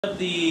One of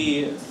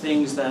the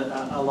things that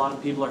a lot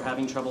of people are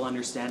having trouble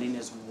understanding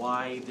is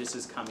why this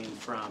is coming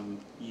from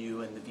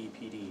you and the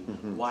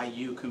VPD, why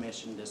you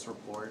commissioned this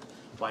report,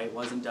 why it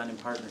wasn't done in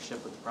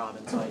partnership with the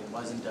province, why it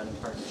wasn't done in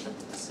partnership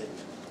with the city,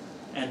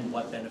 and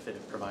what benefit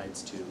it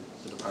provides to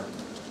the department.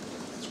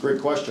 It's a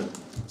great question.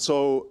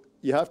 So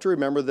you have to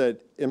remember that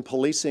in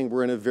policing,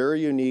 we're in a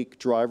very unique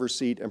driver's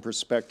seat and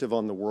perspective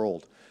on the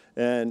world.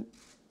 And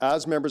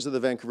as members of the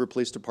Vancouver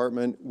Police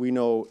Department, we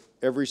know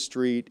every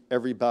street,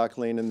 every back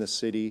lane in the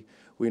city.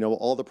 We know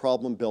all the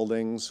problem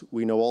buildings.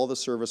 We know all the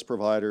service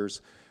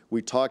providers.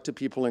 We talk to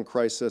people in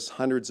crisis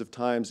hundreds of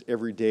times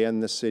every day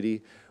in the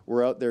city.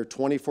 We're out there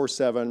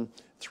 24/7,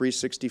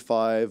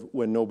 365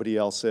 when nobody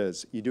else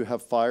is. You do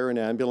have fire and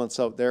ambulance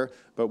out there,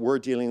 but we're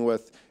dealing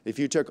with, if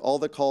you took all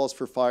the calls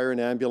for fire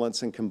and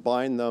ambulance and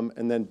combined them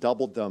and then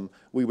doubled them,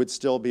 we would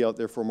still be out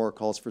there for more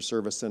calls for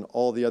service than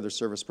all the other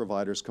service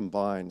providers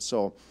combined.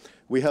 So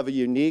we have a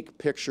unique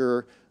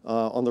picture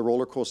on the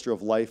roller coaster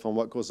of life on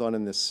what goes on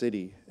in this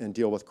city and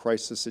deal with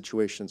crisis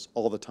situations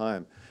all the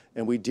time.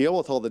 And we deal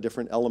with all the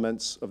different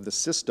elements of the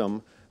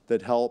system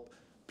that help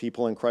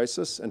people in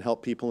crisis and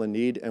help people in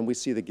need, and we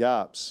see the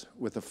gaps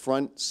with a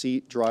front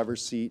seat,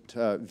 driver's seat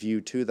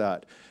view to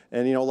that.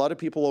 And a lot of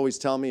people always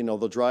tell me,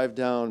 they'll drive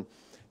down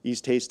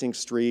East Hastings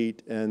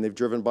Street and they've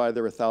driven by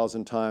there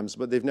 1,000 times,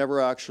 but they've never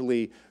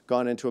actually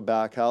gone into a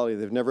back alley.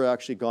 They've never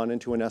actually gone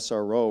into an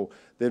SRO.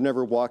 They've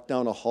never walked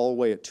down a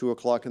hallway at 2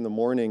 o'clock in the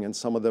morning in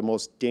some of the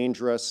most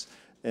dangerous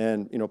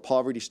and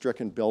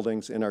poverty-stricken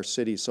buildings in our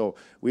city. So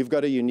we've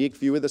got a unique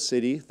view of the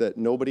city that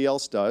nobody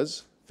else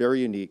does.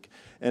 Very unique.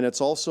 And it's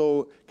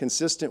also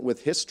consistent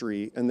with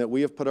history in that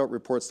we have put out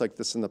reports like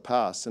this in the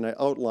past, and I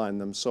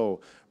outlined them.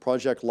 So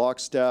Project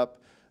Lockstep,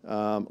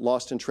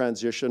 Lost in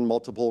Transition,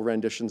 multiple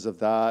renditions of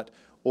that,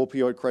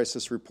 opioid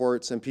crisis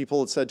reports, and people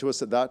had said to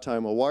us at that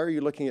time, well, why are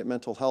you looking at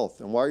mental health?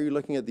 And why are you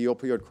looking at the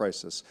opioid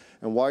crisis?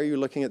 And why are you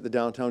looking at the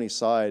downtown east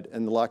side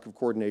and the lack of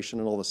coordination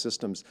in all the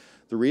systems?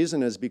 The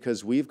reason is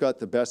because we've got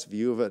the best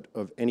view of it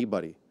of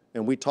anybody.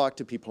 And we talk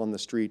to people on the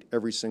street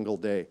every single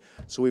day.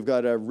 So we've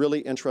got a really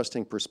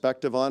interesting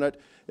perspective on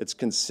it. It's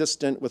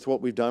consistent with what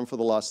we've done for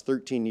the last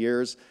 13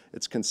 years.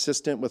 It's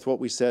consistent with what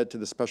we said to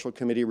the Special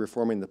Committee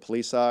reforming the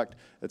Police Act.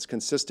 It's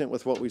consistent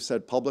with what we've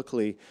said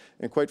publicly.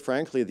 And quite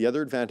frankly, the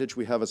other advantage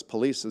we have as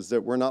police is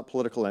that we're not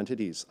political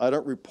entities. I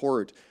don't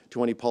report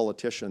to any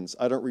politicians.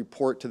 I don't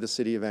report to the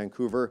City of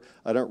Vancouver.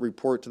 I don't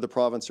report to the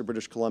province of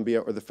British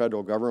Columbia or the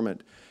federal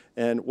government.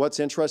 And what's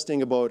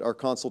interesting about our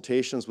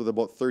consultations with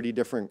about 30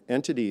 different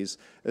entities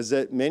is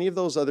that many of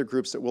those other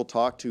groups that we'll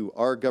talk to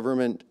are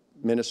government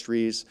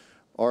ministries,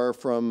 are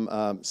from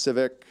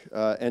civic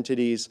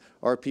entities,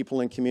 are people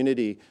in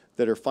community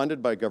that are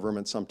funded by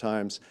government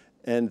sometimes,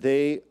 and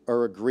they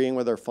are agreeing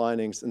with our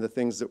findings and the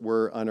things that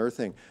we're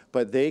unearthing.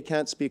 But they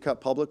can't speak up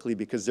publicly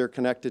because they're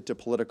connected to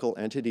political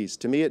entities.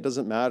 To me, it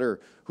doesn't matter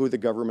who the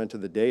government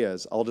of the day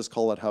is. I'll just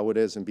call it how it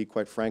is and be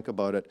quite frank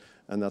about it,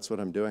 and that's what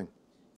I'm doing.